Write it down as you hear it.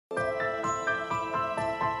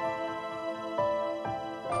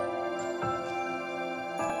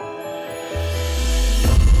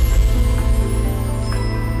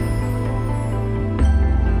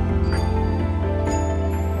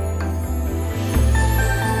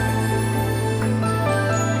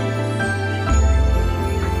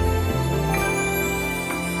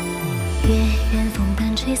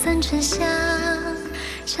沉香，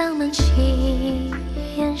江门起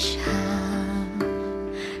烟上，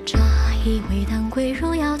乍以为当归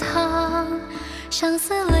入药汤，相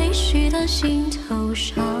思泪许的心头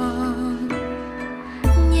上。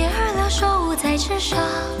捏儿了手捂在纸上，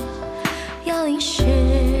摇饮时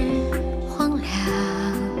荒凉。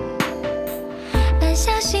半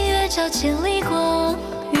夏新月照千里光，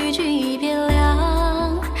与君一别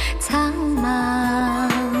两苍茫。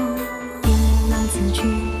槟榔字句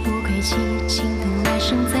不归期，轻读来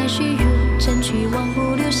生再续入枕去望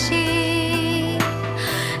不留息。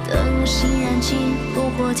灯芯燃尽篝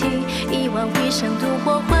火停，一碗回香独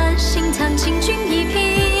火换心叹请君一品。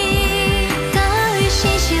大雨淅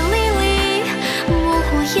淅沥沥，模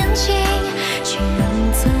糊眼睛，却让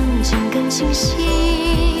曾经更清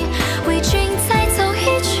晰。为君再奏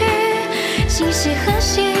一曲，今夕何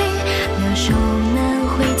夕？两手难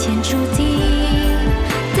回天注定。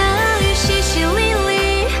大雨淅淅沥沥，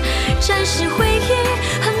暂时回忆，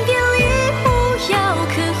恨别离无药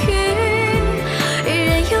可语。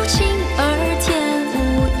人有情而天无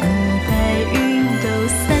意，白云都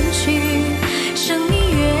散去，生命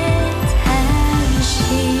越叹息。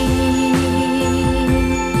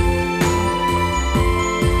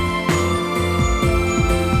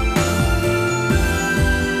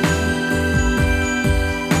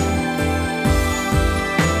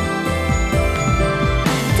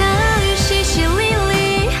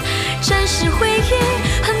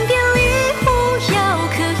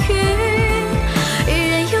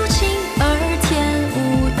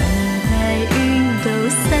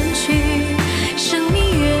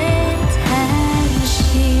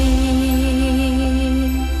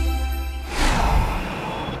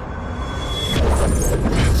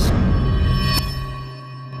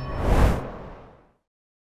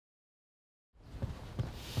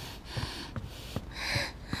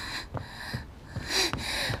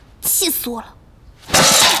气死我了！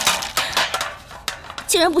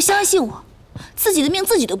竟然不相信我，自己的命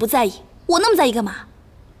自己都不在意，我那么在意干嘛？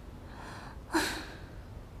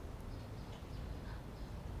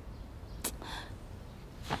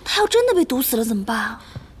他要真的被毒死了怎么办啊？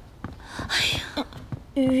哎呀，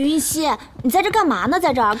云溪，你在这干嘛呢？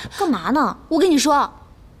在这儿干嘛呢？我跟你说，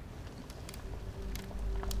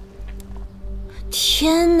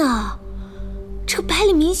天哪！这个百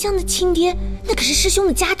里明香的亲爹，那可是师兄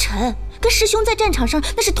的家臣，跟师兄在战场上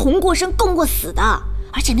那是同过生共过死的。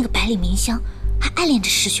而且那个百里明香还暗恋着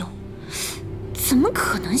师兄，怎么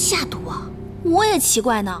可能下毒啊？我也奇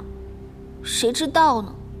怪呢，谁知道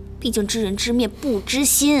呢？毕竟知人知面不知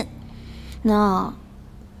心。那，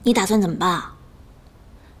你打算怎么办啊？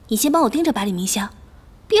你先帮我盯着百里明香，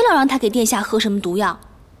别老让他给殿下喝什么毒药。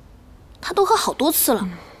他都喝好多次了，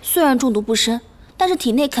虽然中毒不深，但是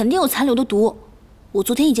体内肯定有残留的毒。我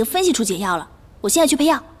昨天已经分析出解药了，我现在去配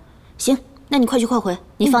药。行，那你快去快回。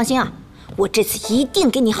你放心啊，我这次一定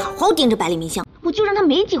给你好好盯着百里明香，我就让他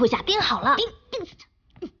没机会下。盯好了，盯死他。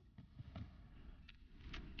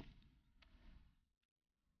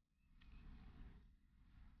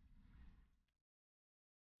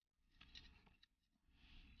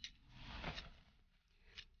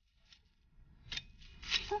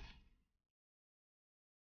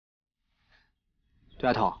对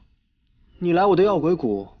丫头，你来我的药鬼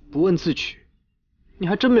谷不问自取，你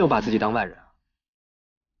还真没有把自己当外人啊！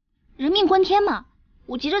人命关天嘛，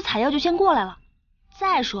我急着采药就先过来了。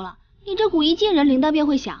再说了，你这鼓一进人，铃铛便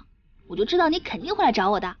会响，我就知道你肯定会来找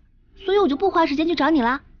我的，所以我就不花时间去找你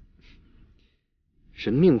啦。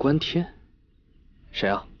人命关天？谁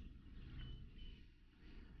啊？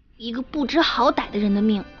一个不知好歹的人的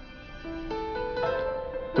命。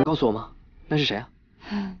能告诉我吗？那是谁啊？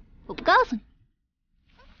我不告诉你。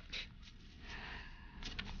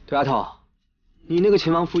对丫头，你那个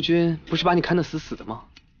秦王夫君不是把你看得死死的吗？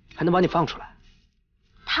还能把你放出来？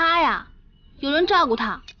他呀，有人照顾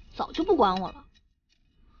他，早就不管我了。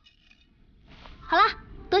好啦，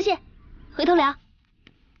多谢，回头聊。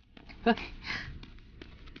哎，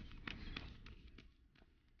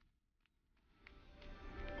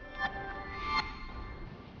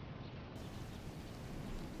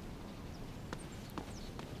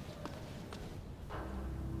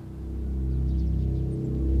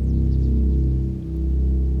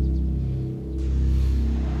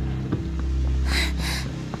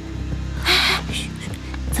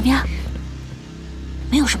怎么样？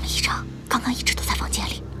没有什么异常，刚刚一直都在房间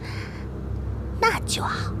里。那就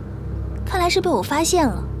好，看来是被我发现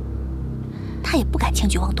了，他也不敢轻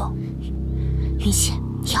举妄动。云溪，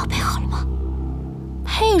你药配好了吗？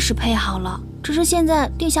配是配好了，只是现在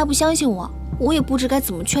殿下不相信我，我也不知该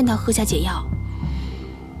怎么劝他喝下解药。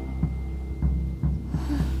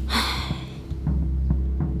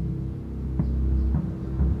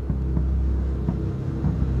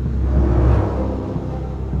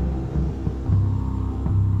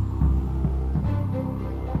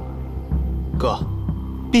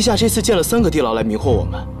陛下这次建了3个地牢来迷惑我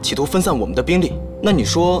们，企图分散我们的兵力。那你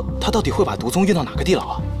说他到底会把毒宗运到哪个地牢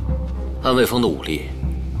啊？安卫峰的武力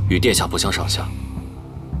与殿下不相上下，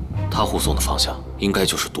他护送的方向应该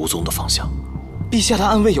就是毒宗的方向。陛下的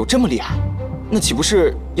暗卫有这么厉害？那岂不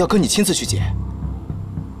是要跟你亲自去解？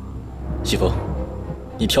西风，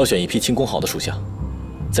你挑选一批轻攻好的属下，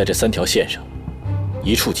在这3条线上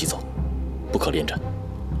一触即走，不可恋战。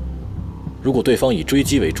如果对方以追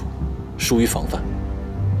击为主，疏于防范，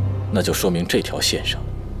那就说明这条线上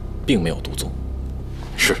并没有毒宗。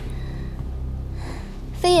是。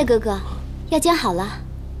飞叶哥哥，药煎好了。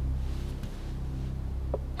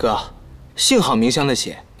哥，幸好明香的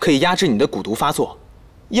血可以压制你的蛊毒发作，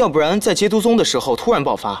要不然在劫毒宗的时候突然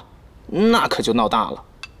爆发，那可就闹大了。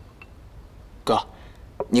哥，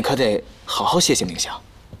你可得好好谢谢明香。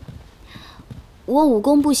我武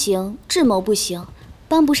功不行，智谋不行，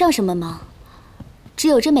帮不上什么忙，只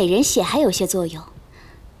有这美人血还有些作用，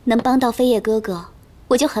能帮到飞叶哥哥，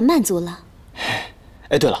我就很满足了。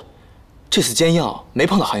哎，对了，这次煎药没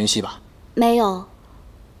碰到韩云熙吧？没有。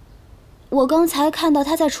我刚才看到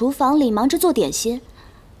他在厨房里忙着做点心，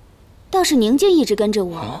倒是宁静一直跟着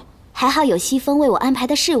我，还好有西风为我安排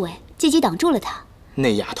的侍卫借机挡住了他。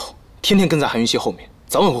那丫头天天跟在韩云熙后面，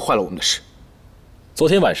早晚会坏了我们的事。昨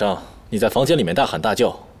天晚上你在房间里面大喊大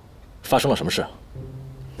叫，发生了什么事？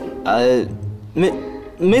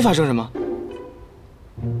没发生什么。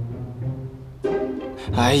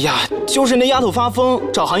哎呀，就是那丫头发疯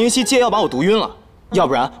找韩云熙借药把我毒晕了，要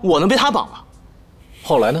不然我能被她绑了。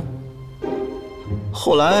后来呢？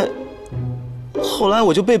后来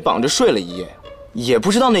我就被绑着睡了一夜，也不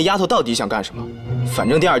知道那丫头到底想干什么。反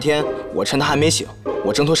正第2天我趁她还没醒，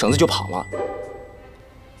我挣脱绳子就跑了。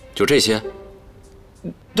就这些？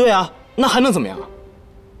对啊，那还能怎么样？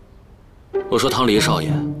我说唐离少爷，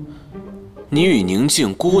你与宁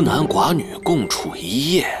静孤男寡女共处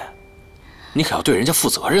一夜，你可要对人家负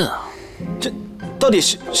责任啊！这到底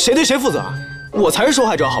谁对谁负责啊？我才是受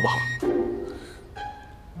害者，好不好？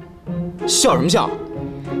笑什么笑？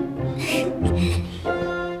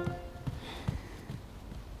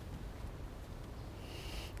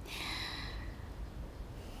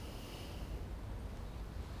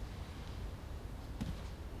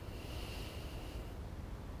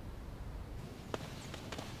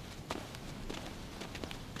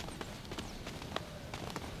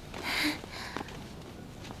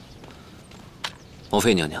王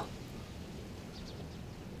妃娘娘，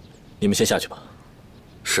你们先下去吧。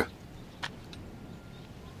是。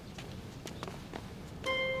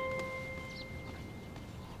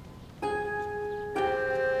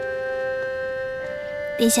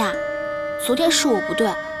殿下，昨天是我不对，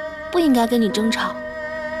不应该跟你争吵。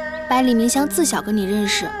百里明香自小跟你认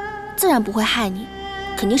识，自然不会害你，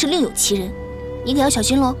肯定是另有其人，你可要小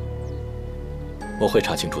心喽。我会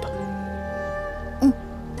查清楚的。嗯。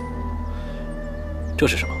这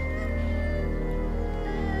是什么？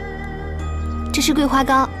这是桂花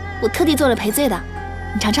糕，我特地做了赔罪的，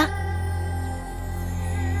你尝尝。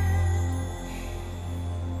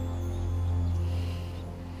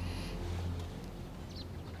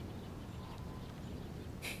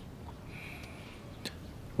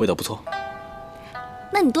味道不错。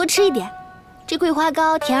那你多吃一点，这桂花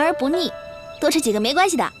糕甜而不腻，多吃几个没关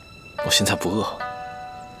系的。我现在不饿。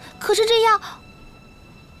可是这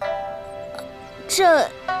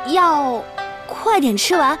药快点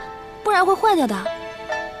吃完，不然会坏掉的。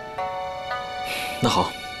那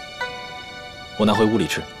好，我拿回屋里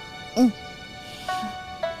吃。嗯。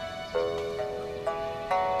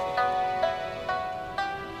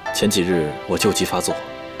前几日我旧疾发作，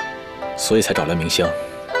所以才找来明香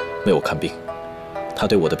为我看病。她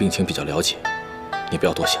对我的病情比较了解，你不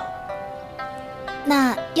要多想。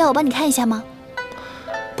那要我帮你看一下吗？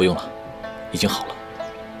不用了，已经好了。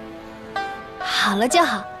好了就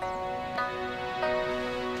好。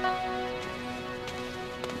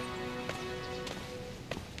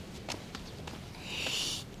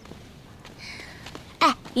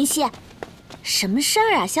哎，云溪，什么事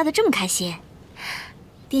儿啊？笑得这么开心？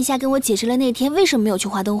殿下跟我解释了那天为什么没有去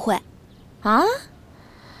华灯会。啊？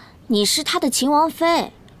你是他的秦王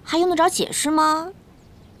妃，还用得着解释吗？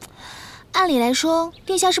按理来说，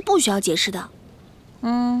殿下是不需要解释的。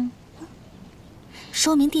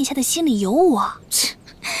说明殿下的心里有我。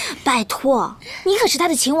拜托，你可是他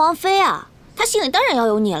的秦王妃啊，他心里当然要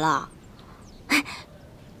有你了。哎，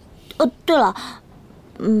对了，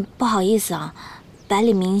不好意思啊，百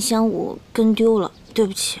里明香我跟丢了，对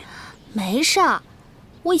不起。没事儿，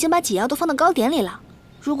我已经把解药都放到糕点里了。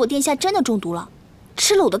如果殿下真的中毒了，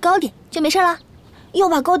吃了我的糕点就没事了。要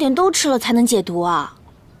把糕点都吃了才能解毒啊？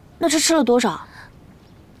那这吃了多少？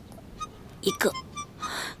一个。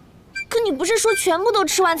可你不是说全部都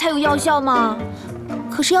吃完才有药效吗？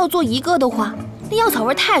可是要做1个的话，那药草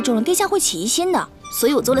味太重了，殿下会起疑心的。所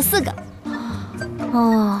以我做了4个。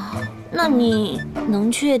哦，那你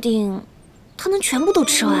能确定他能全部都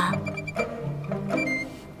吃完？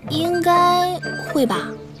应该会吧。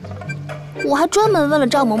我还专门问了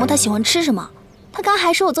赵嬷嬷她喜欢吃什么，她刚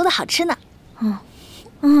还说我做的好吃呢。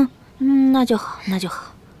那就好，那就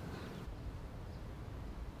好。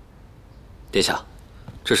殿下，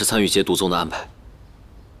这是参与劫毒宗的安排。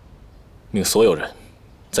命所有人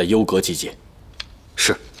在幽阁集结。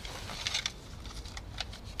是。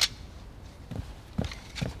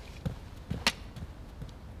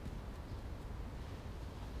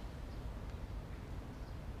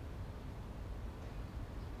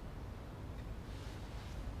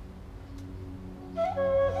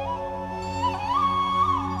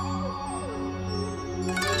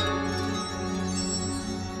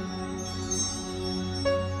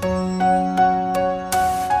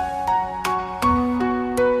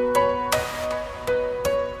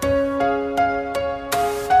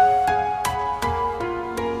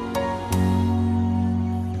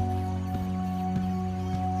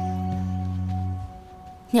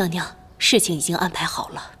娘娘，事情已经安排好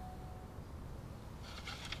了。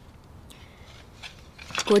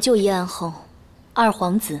国舅一案后，2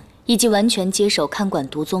皇子已经完全接手看管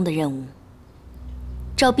毒宗的任务。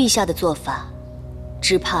照陛下的做法，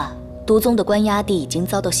只怕毒宗的关押地已经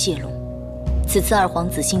遭到泄露。此次2皇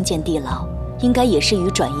子新建地牢，应该也是与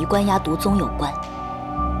转移关押毒宗有关。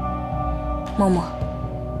嬷嬷，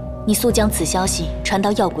你速将此消息传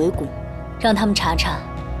到药鬼谷，让他们查查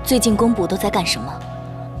最近宫部都在干什么。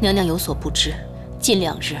娘娘有所不知，近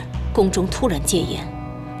2日宫中突然戒严，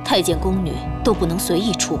太监宫女都不能随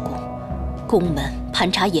意出宫，宫门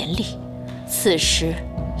盘查严厉。此时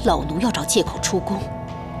老奴要找借口出宫，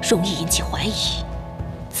容易引起怀疑。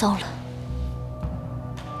糟了，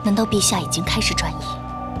难道陛下已经开始转移？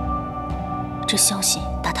这消息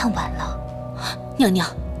打探晚了。娘娘，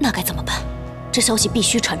那该怎么办？这消息必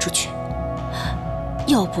须传出去。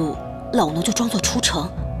要不老奴就装作出城，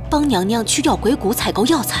帮娘娘去药鬼谷采购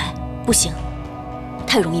药材。不行，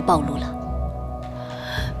太容易暴露了。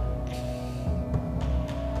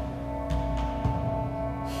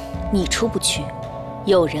你出不去，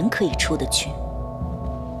有人可以出得去。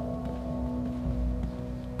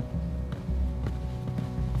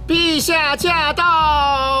陛下驾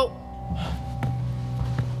到！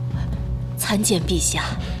参见陛下。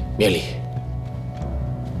免礼。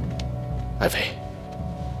爱妃，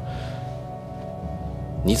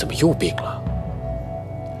你怎么又病了？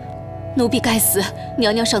奴婢该死，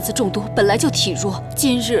娘娘上次中毒本来就体弱，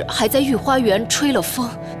今日还在御花园吹了风，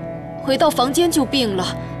回到房间就病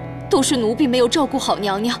了。都是奴婢没有照顾好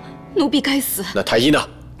娘娘，奴婢该死。那太医呢？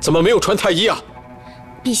怎么没有传太医啊？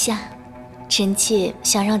陛下，臣妾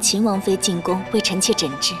想让秦王妃进宫为臣妾诊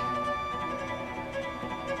治。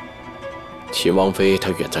秦王妃她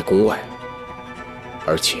远在宫外，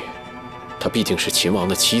而且她毕竟是秦王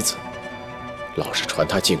的妻子，老是传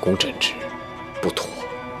她进宫诊治，不妥。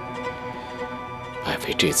爱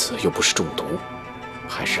妃这次又不是中毒，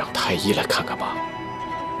还是让太医来看看吧。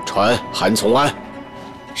传韩从安。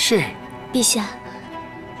是，陛下。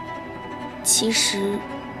其实，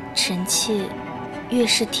臣妾月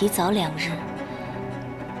事提早2日，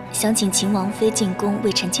想请秦王妃进宫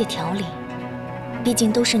为臣妾调理，毕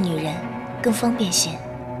竟都是女人，更方便些。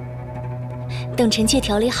等臣妾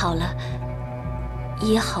调理好了，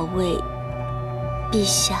也好为陛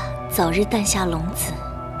下早日诞下龙子。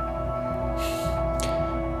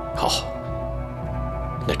好，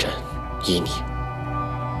那朕依你。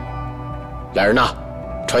来人呐，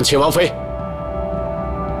传秦王妃。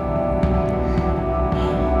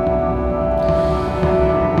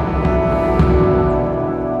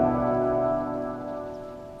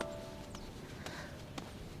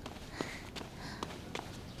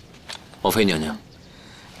王妃娘娘，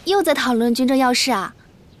又在讨论军政要事啊？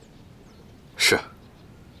是。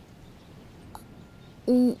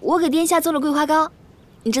我给殿下做了桂花糕，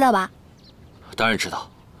你知道吧？当然知道，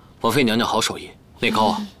王妃娘娘好手艺，那糕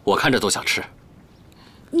啊，我看着都想吃。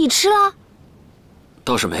你吃了？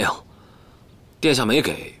倒是没有，殿下没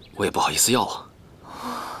给我也不好意思要啊。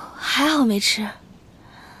还好没吃。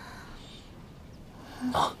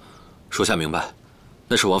啊，属下明白，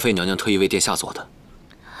那是王妃娘娘特意为殿下做的，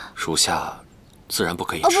属下自然不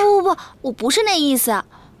可以吃。不，我不是那意思。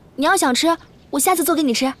你要想吃，我下次做给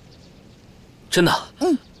你吃。真的？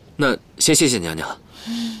那先谢谢娘娘。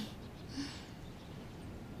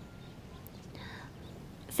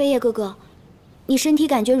飞叶哥哥，你身体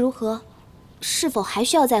感觉如何？是否还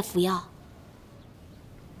需要再服药？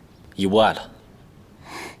已无碍了。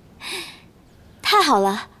太好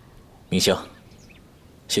了，明香，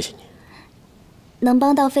谢谢你。能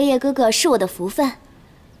帮到飞叶哥哥是我的福分。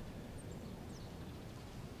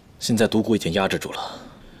现在毒蛊已经压制住了，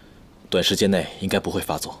短时间内应该不会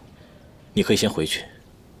发作。你可以先回去，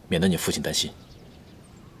免得你父亲担心。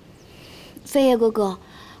飞叶哥哥，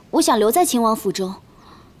我想留在秦王府中。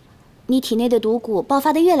你体内的毒蛊爆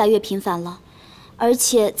发的越来越频繁了，而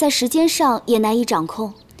且在时间上也难以掌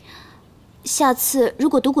控。下次如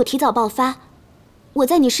果毒蛊提早爆发，我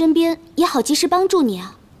在你身边也好及时帮助你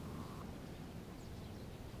啊。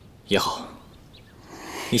也好，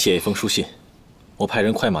你写一封书信，我派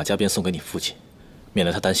人快马加鞭送给你父亲，免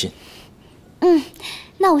得他担心。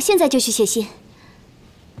那我现在就去写信。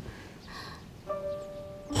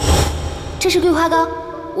这是桂花糕，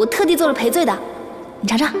我特地做了赔罪的，你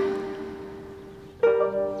尝尝。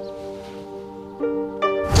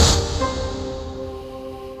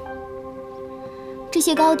这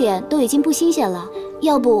些糕点都已经不新鲜了，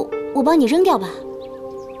要不我帮你扔掉吧？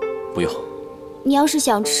不用。你要是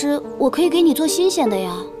想吃，我可以给你做新鲜的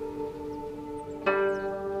呀。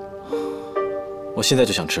我现在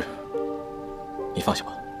就想吃，你放下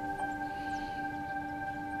吧。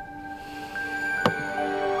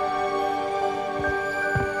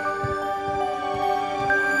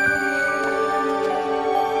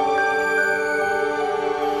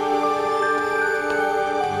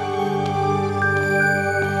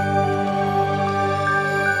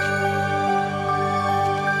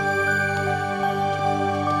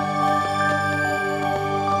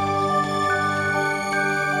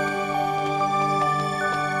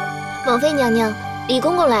王妃娘娘，李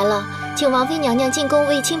公公来了，请王妃娘娘进宫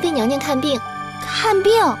为清妃娘娘看病。看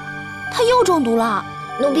病？他又中毒了？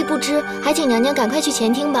奴婢不知，还请娘娘赶快去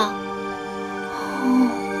前厅吧。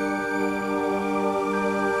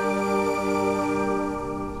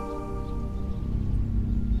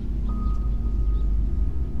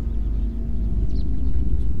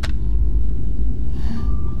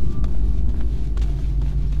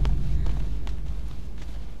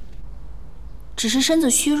只是身子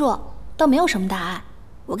虚弱，倒没有什么大碍。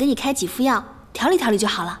我给你开几副药，调理调理就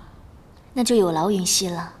好了。那就有劳云溪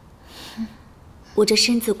了。我这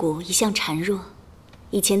身子骨一向孱弱，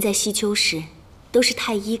以前在西丘时都是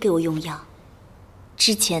太医给我用药。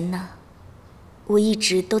之前呢，我一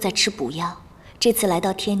直都在吃补药，这次来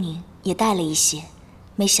到天宁也带了一些，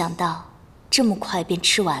没想到这么快便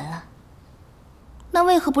吃完了。那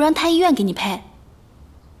为何不让太医院给你配？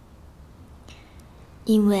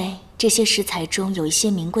因为这些食材中有一些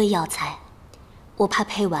名贵药材，我怕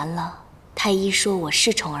配完了，太医说我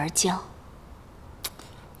恃宠而骄。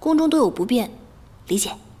宫中都有不便，理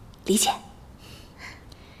解，理解。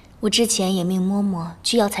我之前也命嬷嬷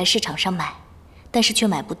去药材市场上买，但是却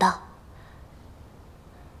买不到。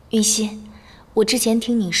云溪，我之前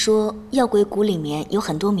听你说药鬼谷里面有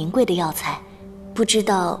很多名贵的药材，不知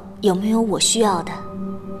道有没有我需要的。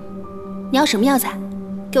你要什么药材？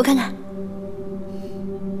给我看看。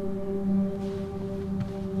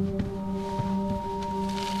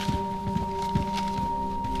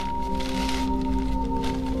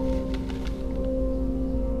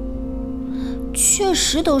确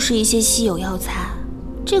实都是一些稀有药材。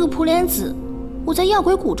这个蒲莲子，我在药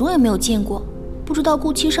鬼谷中也没有见过，不知道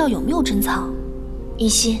顾七少有没有珍藏。云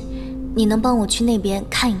溪，你能帮我去那边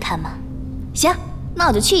看一看吗？行，那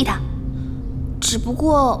我就去一趟。只不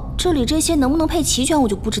过这里这些能不能配齐全，我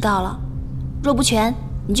就不知道了。若不全，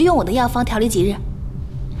你就用我的药方调理几日。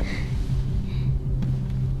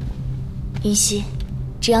云溪，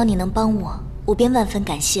只要你能帮我，我便万分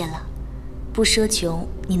感谢了。不奢求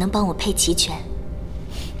你能帮我配齐全。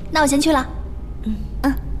那我先去了。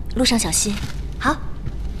路上小心。好。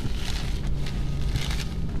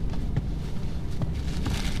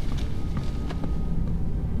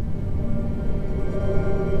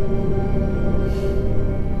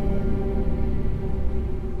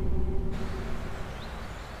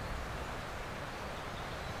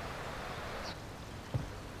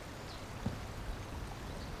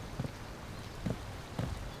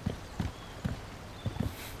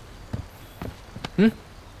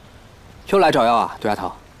又来找药啊，杜丫头。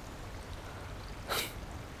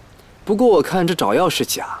不过我看这找药是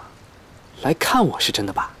假，来看我是真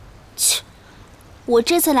的吧？切，我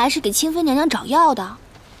这次来是给清妃娘娘找药的。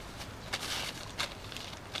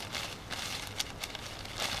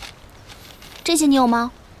这些你有吗？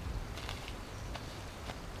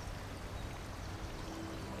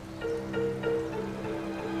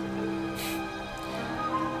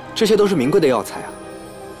这些都是名贵的药材啊。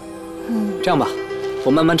这样吧，我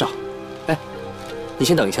慢慢找。哎，你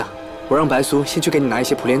先等一下，我让白苏先去给你拿一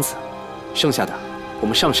些蒲莲子，剩下的我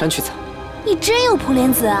们上山去采。你真有蒲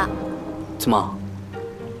莲子啊？怎么，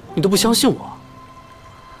你都不相信我？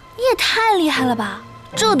你也太厉害了吧，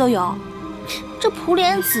这都有。这蒲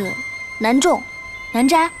莲子难种、难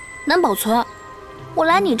摘、难保存，我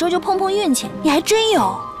来你这就碰碰运气，你还真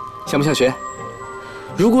有。想不想学？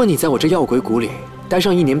如果你在我这药鬼谷里待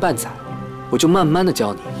上1年半载，我就慢慢的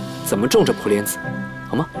教你怎么种这蒲莲子，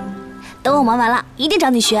好吗？等我忙完了，一定找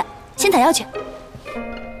你学。先采药去。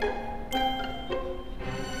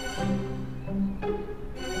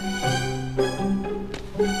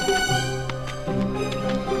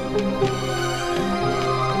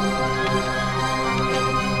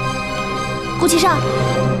顾七少，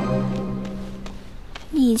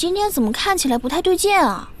你今天怎么看起来不太对劲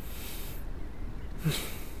啊？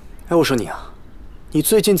哎，我说你啊，你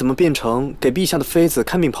最近怎么变成给陛下的妃子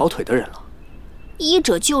看病跑腿的人了？医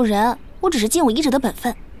者救人，我只是尽我医者的本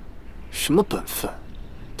分。什么本分？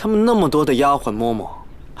他们那么多的丫鬟嬷嬷，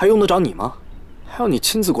还用得着你吗？还要你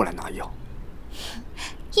亲自过来拿药？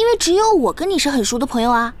因为只有我跟你是很熟的朋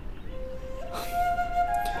友啊。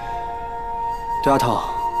对阿头，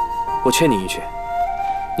我劝你一句，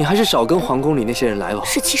你还是少跟皇宫里那些人来往。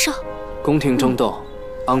是七少。宫廷争斗，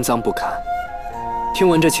肮脏不堪。听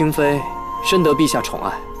闻这清妃深得陛下宠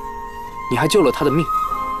爱，你还救了她的命，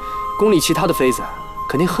宫里其他的妃子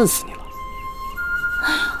肯定恨死你了。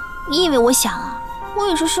哎呀，你以为我想啊？我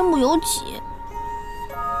也是身不由己。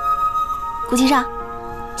顾七少，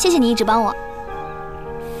谢谢你一直帮我。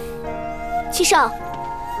七少，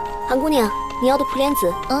韩姑娘，你要的蒲莲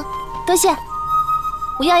子，多谢。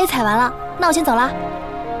我药也采完了，那我先走了。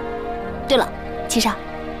对了，七少，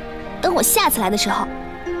等我下次来的时候，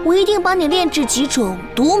我一定帮你炼制几种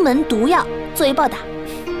独门毒药作为报答。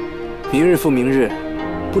明日复明日，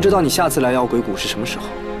不知道你下次来药鬼谷是什么时候？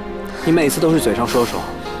你每次都是嘴上说说，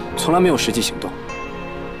从来没有实际行动。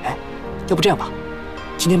哎，要不这样吧，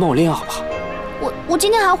今天帮我炼药好不好？我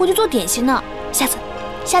今天还要回去做点心呢，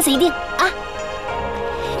下次一定啊。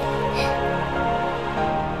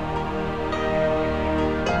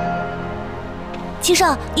七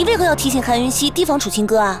少，你为何要提醒韩云熙提防楚清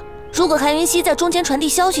歌啊？如果韩云熙在中间传递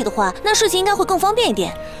消息的话，那事情应该会更方便一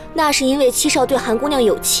点。那是因为七少对韩姑娘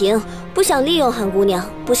有情，不想利用韩姑娘，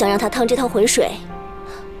不想让她趟这趟浑水。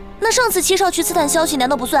那上次七少去刺探消息，难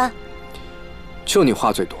道不算？就你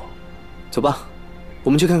话最多，走吧，我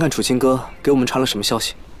们去看看楚清歌给我们传了什么消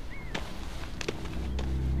息。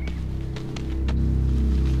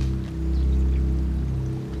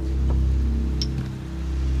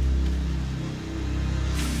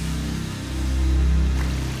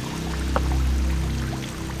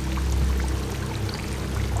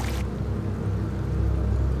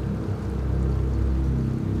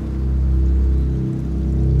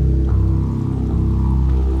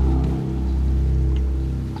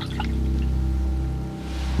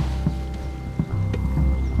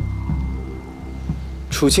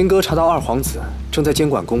楚清歌查到二皇子正在监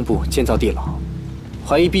管工部建造地牢，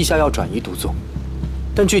怀疑陛下要转移毒宗，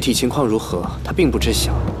但具体情况如何，他并不知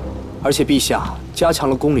晓。而且陛下加强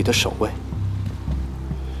了宫里的守卫，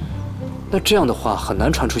那这样的话很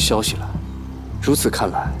难传出消息来。如此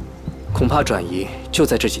看来，恐怕转移就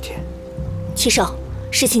在这几天。七少，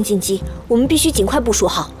事情紧急，我们必须尽快部署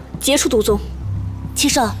好，结除毒宗。七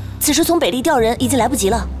少，此时从北地调人已经来不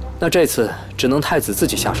及了。那这次只能太子自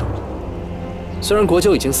己下手了。虽然国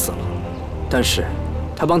舅已经死了，但是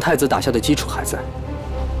他帮太子打下的基础还在。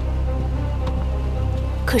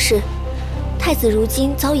可是，太子如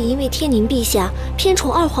今早已因为天宁陛下偏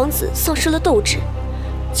宠二皇子，丧失了斗志。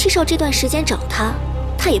七少这段时间找他，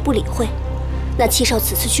他也不理会。那七少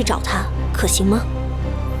此次去找他，可行吗？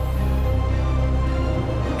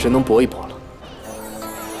只能搏一搏了。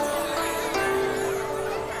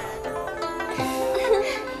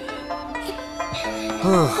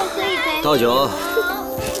倒酒。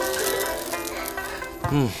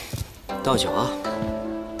倒酒啊！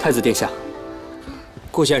太子殿下，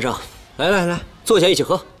顾先生，来，坐下一起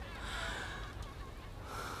喝。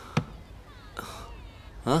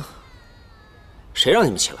啊？谁让你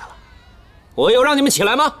们起来了？我有让你们起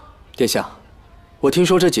来吗？殿下，我听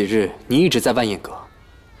说这几日您一直在万燕阁，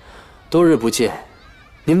多日不见，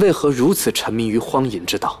您为何如此沉迷于荒淫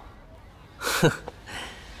之道？哼，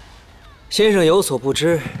先生有所不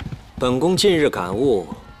知，本宫近日感悟，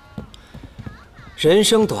人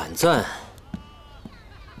生短暂，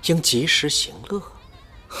应及时行乐。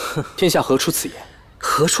殿下何出此言？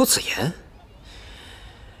何出此言？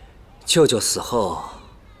舅舅死后，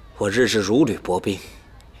我日日如履薄冰。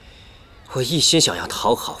我一心想要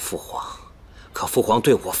讨好父皇，可父皇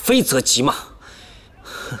对我非责即骂，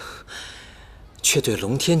却对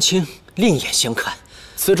龙天青另眼相看。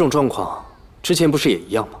此种状况，之前不是也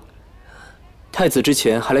一样吗？太子之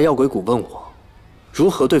前还来药鬼谷问我，如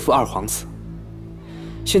何对付二皇子。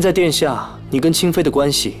现在殿下，你跟清妃的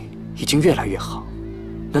关系已经越来越好，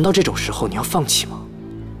难道这种时候你要放弃吗？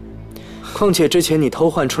况且之前你偷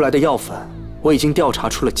换出来的药粉，我已经调查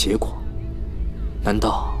出了结果。难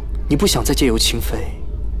道你不想再借由清妃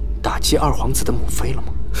打击二皇子的母妃了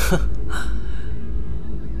吗？哼，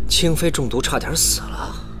清妃中毒差点死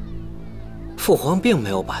了，父皇并没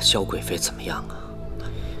有把萧贵妃怎么样啊。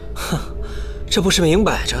哼，这不是明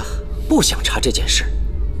摆着不想查这件事，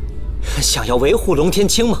想要维护龙天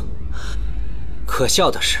清吗？可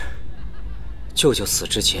笑的是，舅舅死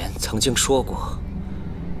之前曾经说过，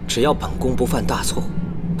只要本宫不犯大错，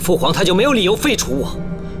父皇他就没有理由废除我。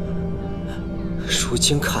如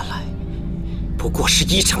今看来，不过是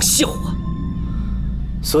一场笑话。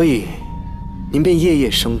所以，您便夜夜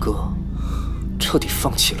笙歌，彻底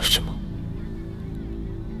放弃了，是吗？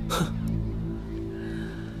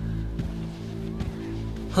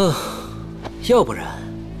哼，要不然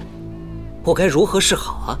我该如何是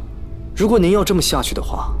好啊？如果您要这么下去的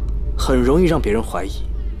话，很容易让别人怀疑，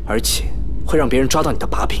而且会让别人抓到你的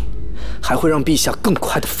把柄，还会让陛下更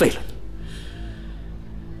快地废了你。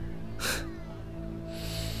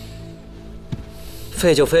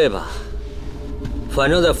废就废吧，反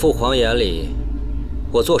正在父皇眼里，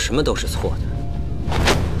我做什么都是错的。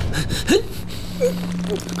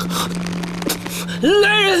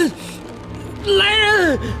来人！来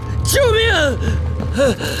人！救命！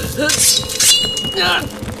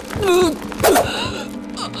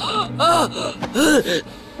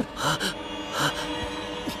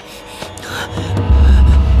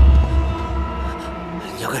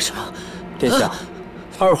你要干什么？殿下，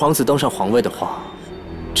二皇子登上皇位的话，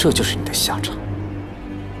这就是你的下场。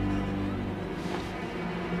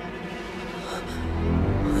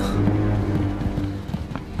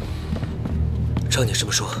照你这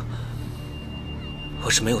么说，我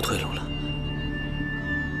是没有退路了，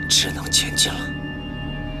只能前进了。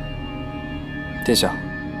殿下，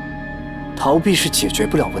逃避是解决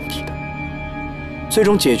不了问题的，最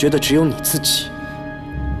终解决的只有你自己。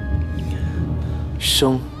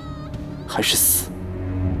生还是死，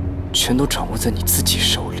全都掌握在你自己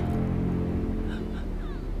手里。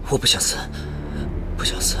我不想死，不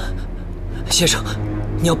想死。先生，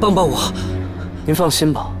你要帮帮我。您放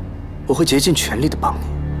心吧，我会竭尽全力的帮你。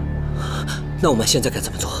那我们现在该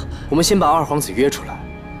怎么做？我们先把二皇子约出来，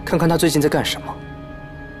看看他最近在干什么，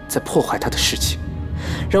再破坏他的事情，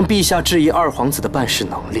让陛下质疑二皇子的办事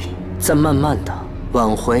能力，再慢慢的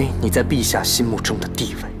挽回你在陛下心目中的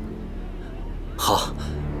地位。好，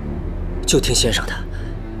就听先生的。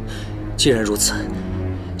既然如此，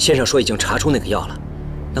先生说已经查出那个药了，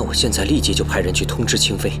那我现在立即就派人去通知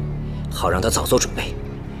清妃，好让她早做准备，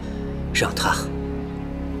让她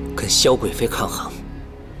跟萧贵妃抗衡，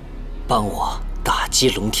帮我打击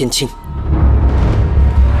龙天清。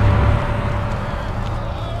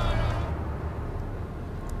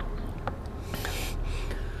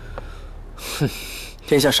哼，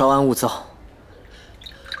殿下稍安勿躁。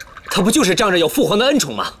他不就是仗着有父皇的恩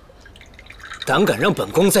宠吗？胆敢让本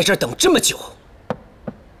宫在这儿等这么久！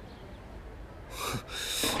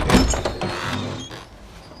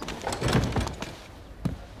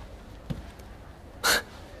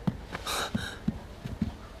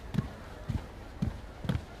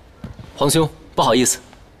皇兄，不好意思，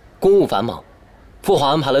公务繁忙，父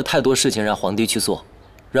皇安排了太多事情让皇帝去做，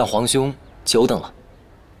让皇兄久等了。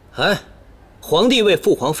哎，皇帝为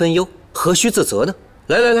父皇分忧，何须自责呢？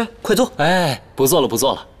来来来，快坐。哎，不做了不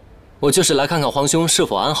做了，我就是来看看皇兄是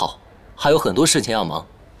否安好，还有很多事情要忙，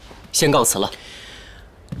先告辞了。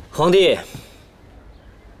皇帝，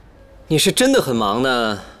你是真的很忙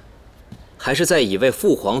呢，还是在以为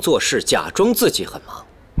父皇做事，假装自己很忙？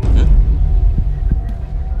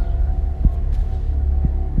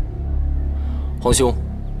皇兄，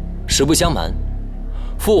实不相瞒，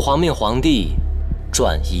父皇命皇帝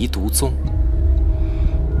转移毒宗。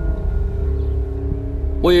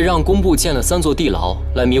我也让工部建了3座地牢，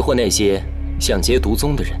来迷惑那些想结毒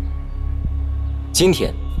宗的人。今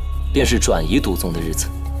天，便是转移毒宗的日子，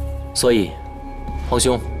所以，皇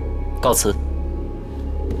兄，告辞。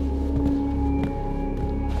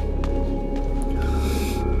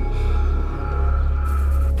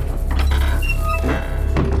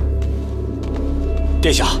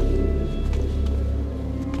殿下，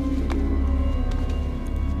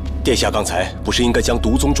殿下刚才不是应该将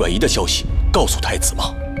毒宗转移的消息告诉太子吗？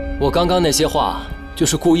我刚刚那些话就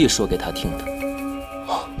是故意说给他听的。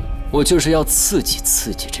我就是要刺激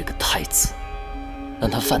刺激这个太子，让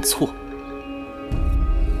他犯错。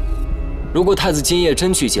如果太子今夜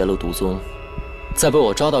真去结了毒宗，再被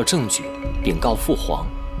我抓到证据，禀告父皇，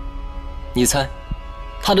你猜，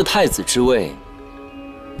他的太子之位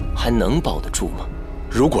还能保得住吗？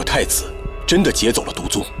如果太子真的劫走了毒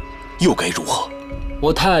宗，又该如何？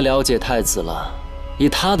我太了解太子了，以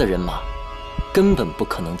他的人马，根本不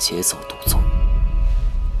可能劫走毒宗。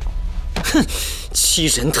哼，欺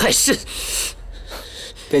人太甚！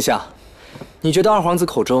殿下，你觉得二皇子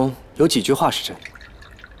口中有几句话是真？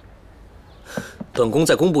本宫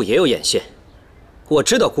在工部也有眼线，我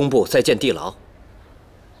知道工部在建地牢，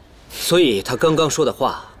所以他刚刚说的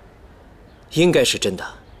话，应该是真的。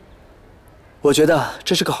我觉得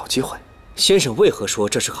这是个好机会。先生为何说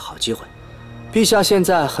这是个好机会？陛下现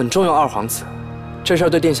在很重要二皇子，这事儿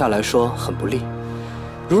对殿下来说很不利。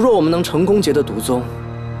如若我们能成功劫得毒宗，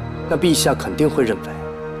那陛下肯定会认为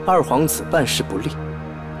二皇子办事不力，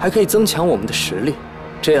还可以增强我们的实力，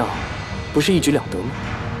这样不是一举两得吗？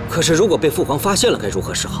可是如果被父皇发现了，该如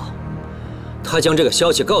何是好？他将这个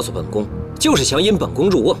消息告诉本宫，就是想引本宫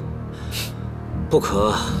入瓮。不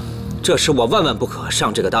可，这时我万万不可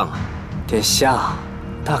上这个当啊！殿下，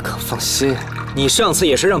大可放心。你上次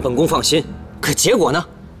也是让本宫放心，可结果呢？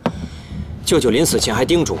舅舅临死前还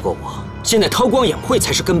叮嘱过我，现在韬光养晦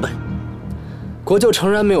才是根本。国舅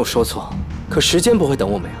诚然没有说错，可时间不会等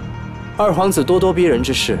我们呀。二皇子咄咄逼人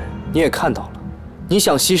之事你也看到了，你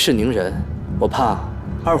想息事宁人，我怕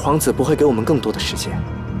二皇子不会给我们更多的时间。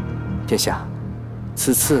殿下，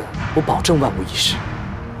此次我保证万无一失。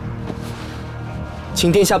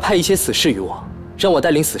请殿下派一些死士与我，让我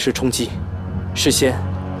带领死士冲击。事先，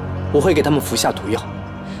我会给他们服下毒药。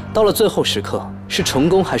到了最后时刻，是成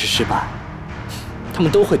功还是失败，他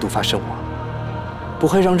们都会毒发身亡，不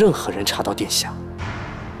会让任何人查到殿下。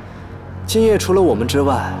今夜除了我们之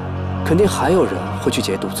外，肯定还有人会去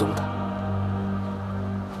劫毒宗的。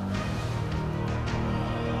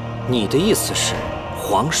你的意思是，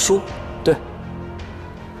皇叔？对。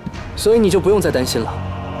所以你就不用再担心了。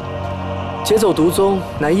劫走毒宗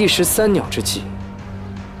乃一石三鸟之计，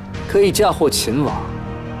可以嫁祸秦王，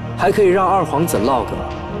还可以让二皇子落个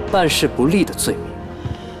办事不力的罪名。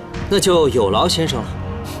那就有劳先生了。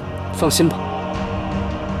放心吧。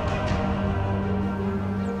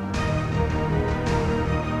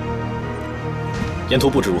沿途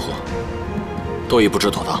布置如何？都已布置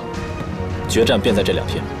妥当。决战便在这2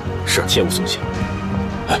天，是，切勿松懈。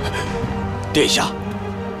殿下，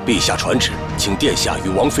陛下传旨，请殿下与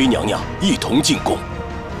王妃娘娘一同进宫。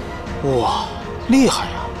哇，厉害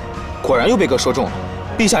呀！果然又被哥说中了，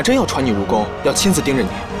陛下真要传你入宫，要亲自盯着你。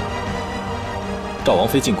召王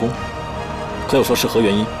妃进宫，可有说是何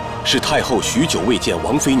原因？是太后许久未见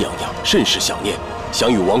王妃娘娘，甚是想念，想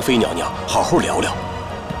与王妃娘娘好好聊聊。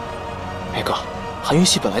哎哥，韩云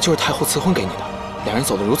汐本来就是太后赐婚给你的，两人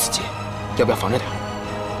走得如此近，要不要防着点？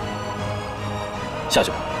下去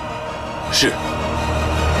吧。是。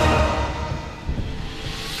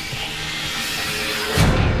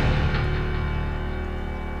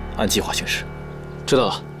按计划行事。知道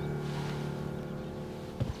了。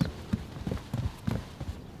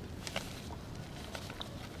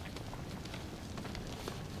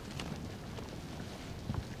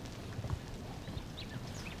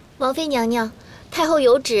王妃娘娘，太后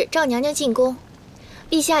有旨召娘娘进宫，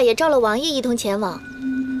陛下也召了王爷一同前往。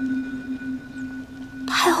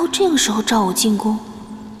太后这个时候召我进宫，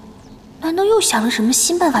难道又想了什么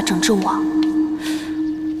新办法整治我？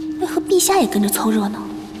为何陛下也跟着凑热闹？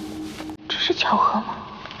这是巧合吗？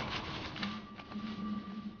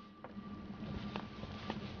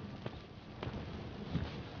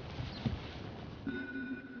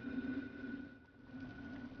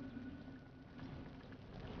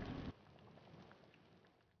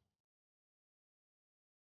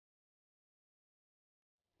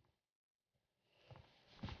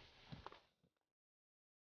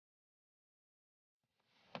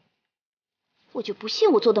我就不信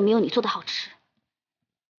我做的没有你做的好吃。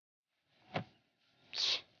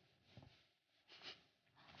切，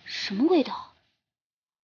什么味道？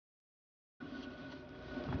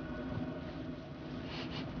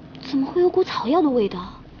怎么会有股草药的味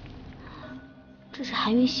道？这是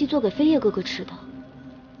韩云汐做给飞叶哥哥吃的。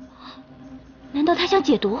难道他想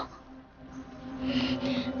解毒？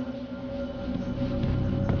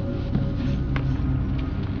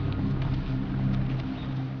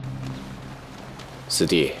四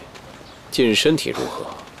弟，近日身体如何？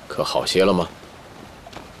可好些了吗？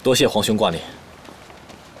多谢皇兄挂念，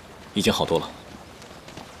已经好多了。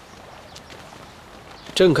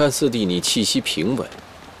朕看四弟你气息平稳，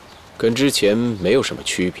跟之前没有什么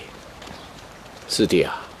区别。四弟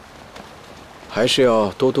啊，还是要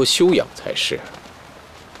多多休养才是。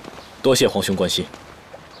多谢皇兄关心。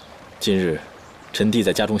今日臣弟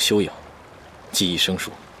在家中休养，技艺生疏，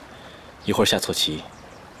一会儿下错棋，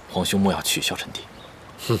皇兄莫要取笑臣弟。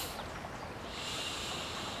哼。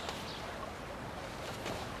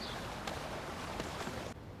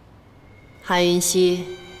韩云汐，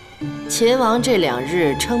秦王这2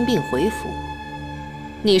日称病回府，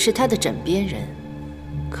你是他的枕边人，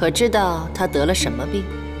可知道他得了什么病？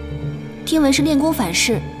听闻是练功反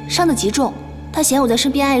噬，伤得极重。他嫌我在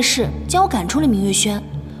身边碍事，将我赶出了明月轩，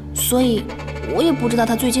所以我也不知道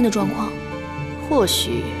他最近的状况。或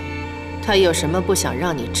许他有什么不想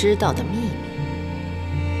让你知道的秘密？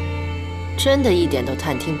真的一点都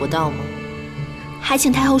探听不到吗？还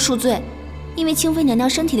请太后恕罪，因为清妃娘娘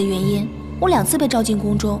身体的原因，我2次被召进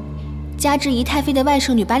宫中，加之姨太妃的外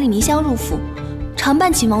甥女百里明香入府，常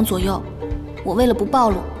伴秦王左右。我为了不暴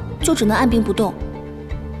露，就只能按兵不动。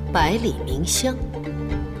百里明香，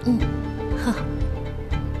哼，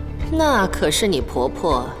那可是你婆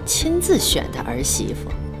婆亲自选的儿媳妇，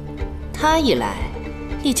她一来，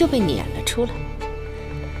你就被撵了出来。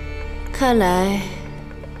看来，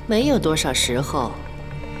没有多少时候，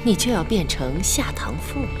你就要变成下堂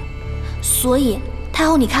妇了。所以，太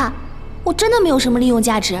后，你看，我真的没有什么利用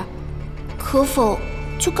价值，可否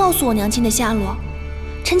就告诉我娘亲的下落？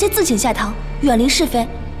臣妾自请下堂，远离是非，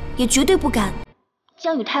也绝对不敢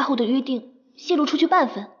将与太后的约定泄露出去半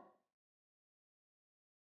分。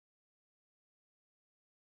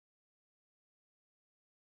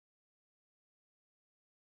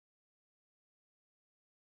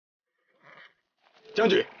将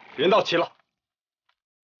军，人到齐了。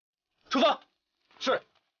出发。是。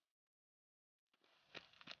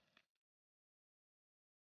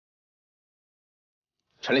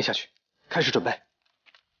传令下去，开始准备。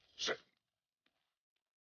是。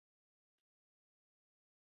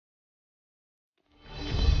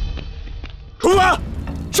出发。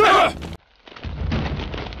是。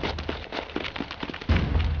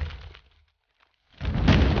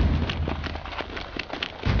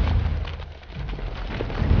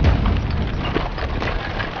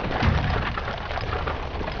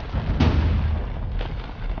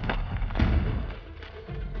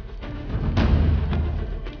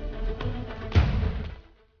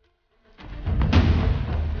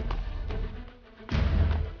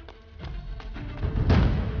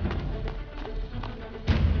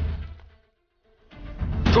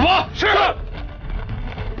出发。是。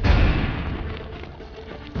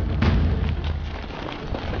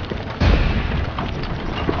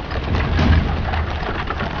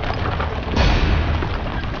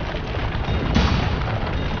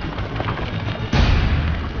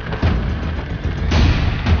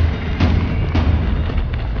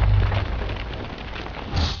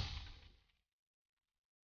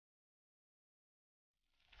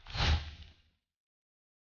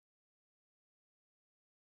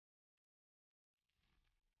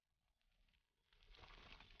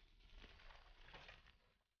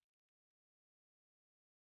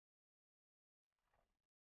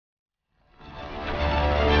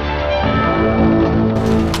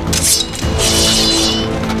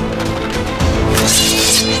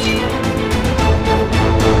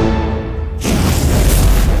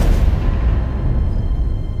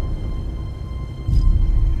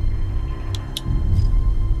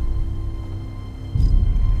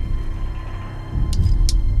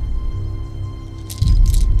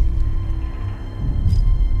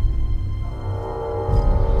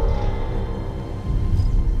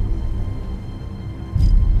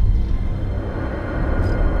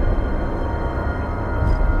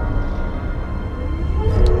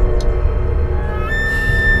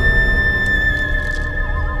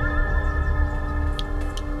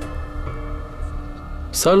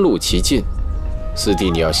3路齐进，四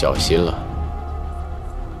弟你要小心了。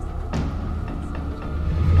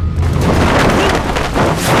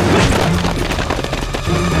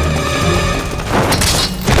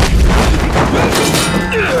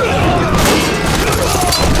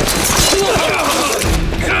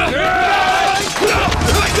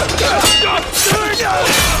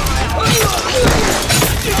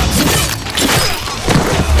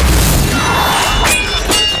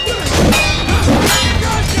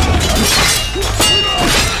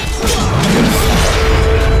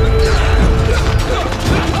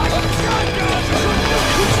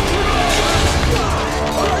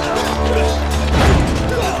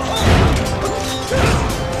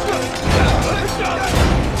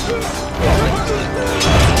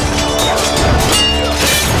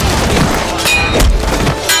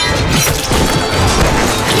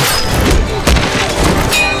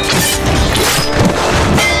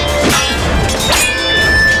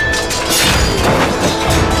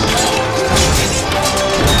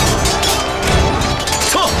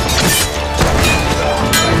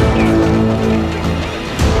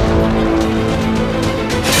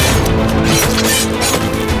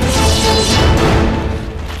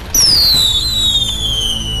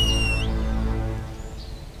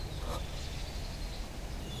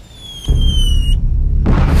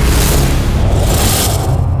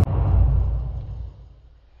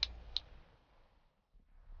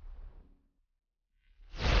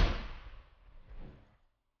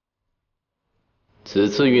此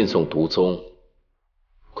次运送毒宗，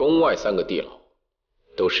宫外3个地牢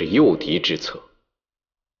都是诱敌之策。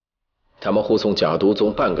他们护送假毒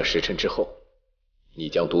宗半个时辰之后，你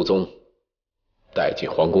将毒宗带进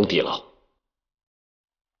皇宫地牢。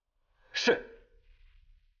是。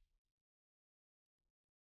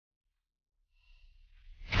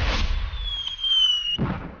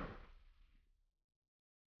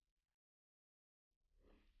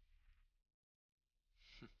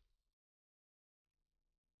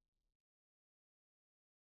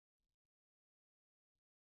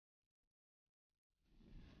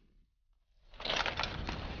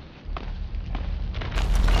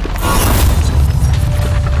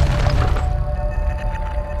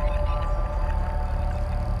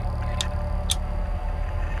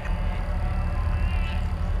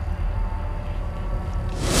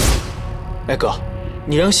哎哥，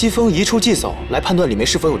你让西风移出祭叟来判断里面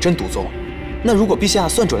是否有真毒宗，那如果陛下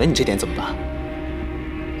算准了你这点怎么办？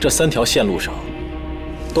这3条线路上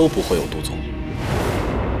都不会有毒宗。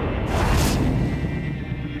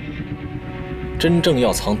真正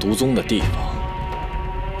要藏毒宗的地方，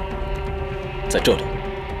在这里。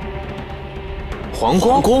皇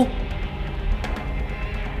宫？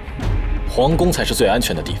皇宫才是最安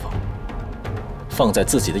全的地方，放在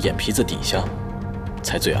自己的眼皮子底下，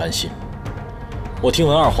才最安心。我听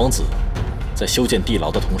闻二皇子在修建地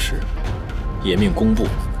牢的同时，也命工部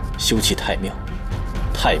修葺太庙，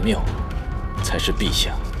太庙才是陛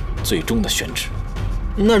下最终的选址。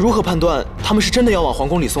那如何判断他们是真的要往皇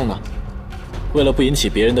宫里送呢？为了不引起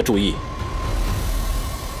别人的注意，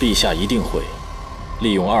陛下一定会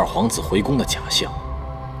利用二皇子回宫的假象，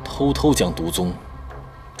偷偷将毒宗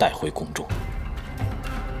带回宫中。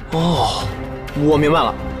哦，我明白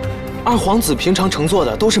了。二皇子平常乘坐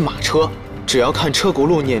的都是马车，只要看车轱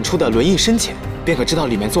辘碾出的轮印深浅，便可知道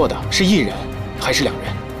里面坐的是1人还是2人。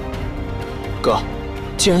哥，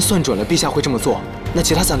既然算准了陛下会这么做，那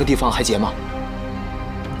其他3个地方还结吗？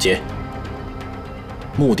结。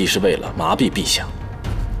目的是为了麻痹陛下，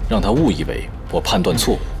让他误以为我判断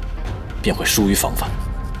错误，便会疏于防范。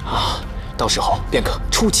啊，到时候便可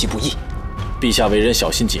出其不意。陛下为人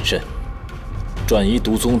小心谨慎，转移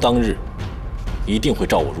毒宗当日，一定会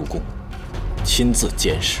召我入宫，亲自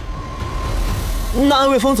监视。那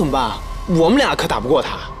安卫峰怎么办？我们俩可打不过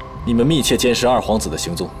他。你们密切监视二皇子的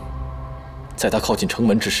行踪，在他靠近城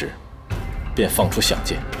门之时，便放出响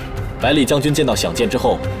箭。百里将军见到响箭之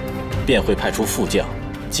后，便会派出副将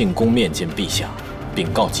进宫面见陛下，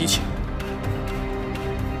禀告急情。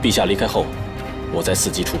陛下离开后，我再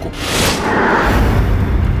伺机出宫。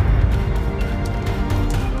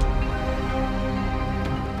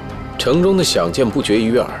城中的响箭不绝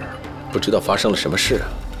于耳，不知道发生了什么事啊？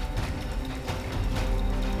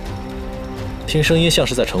听声音像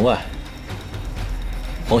是在城外。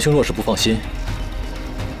皇兄若是不放心，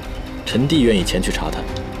臣弟愿意前去查探。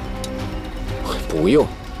不用，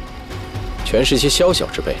全是些宵小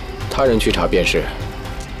之辈，他人去查便是。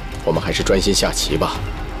我们还是专心下棋吧。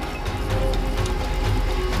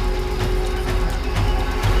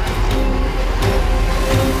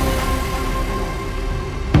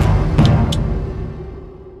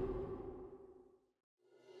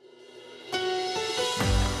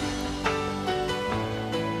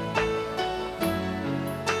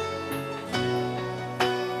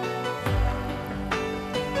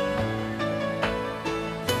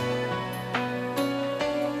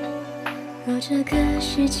若这个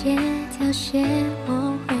世界凋谢，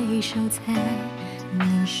我会守在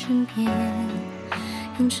你身边，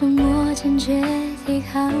用沉默坚决抵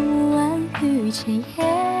抗万语千言。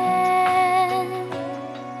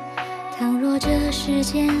倘若这世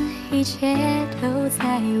间一切都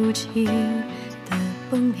在无情的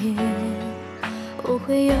崩裂，我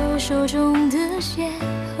会用手中的血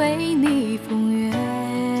为你封渊，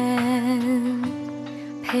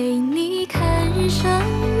陪你看日升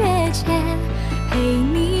月减，陪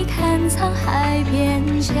你看沧海变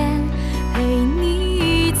迁，陪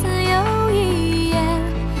你一字又一言，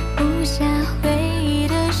不下回忆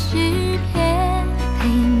的诗篇，陪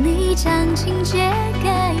你将情节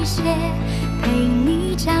改写，陪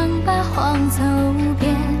你将八荒走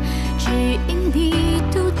遍，只因你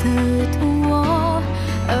读得懂我，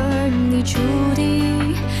而你注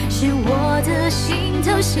定是我的心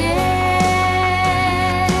头血。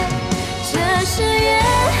这是缘，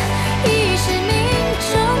亦是命中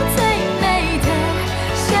最美的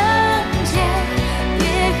相见，别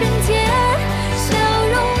恨天，笑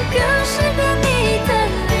容更适合你的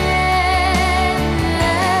脸。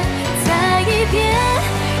再一遍，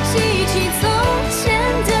记起从前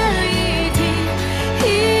的一滴一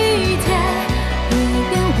点，不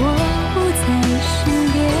愿我不在身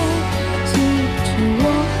边，记住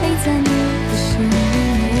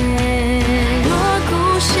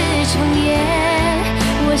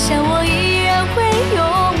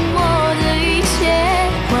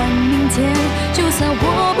算我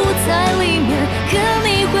不在里面，可你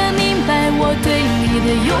会明白我对你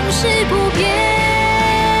的永世不变。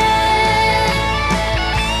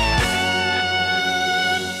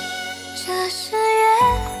这是缘，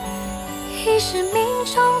亦是命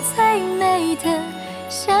中最美的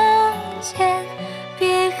相见，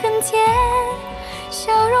别恨甜，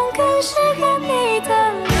笑容更适合你的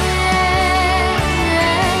脸。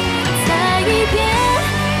再一遍，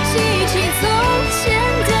记起从前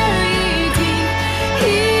的一滴一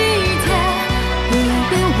点，无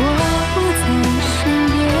论我不在身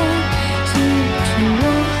边，记住我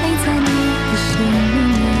会在你的心里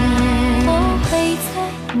面，我会在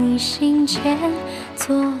你心间做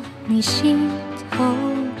你心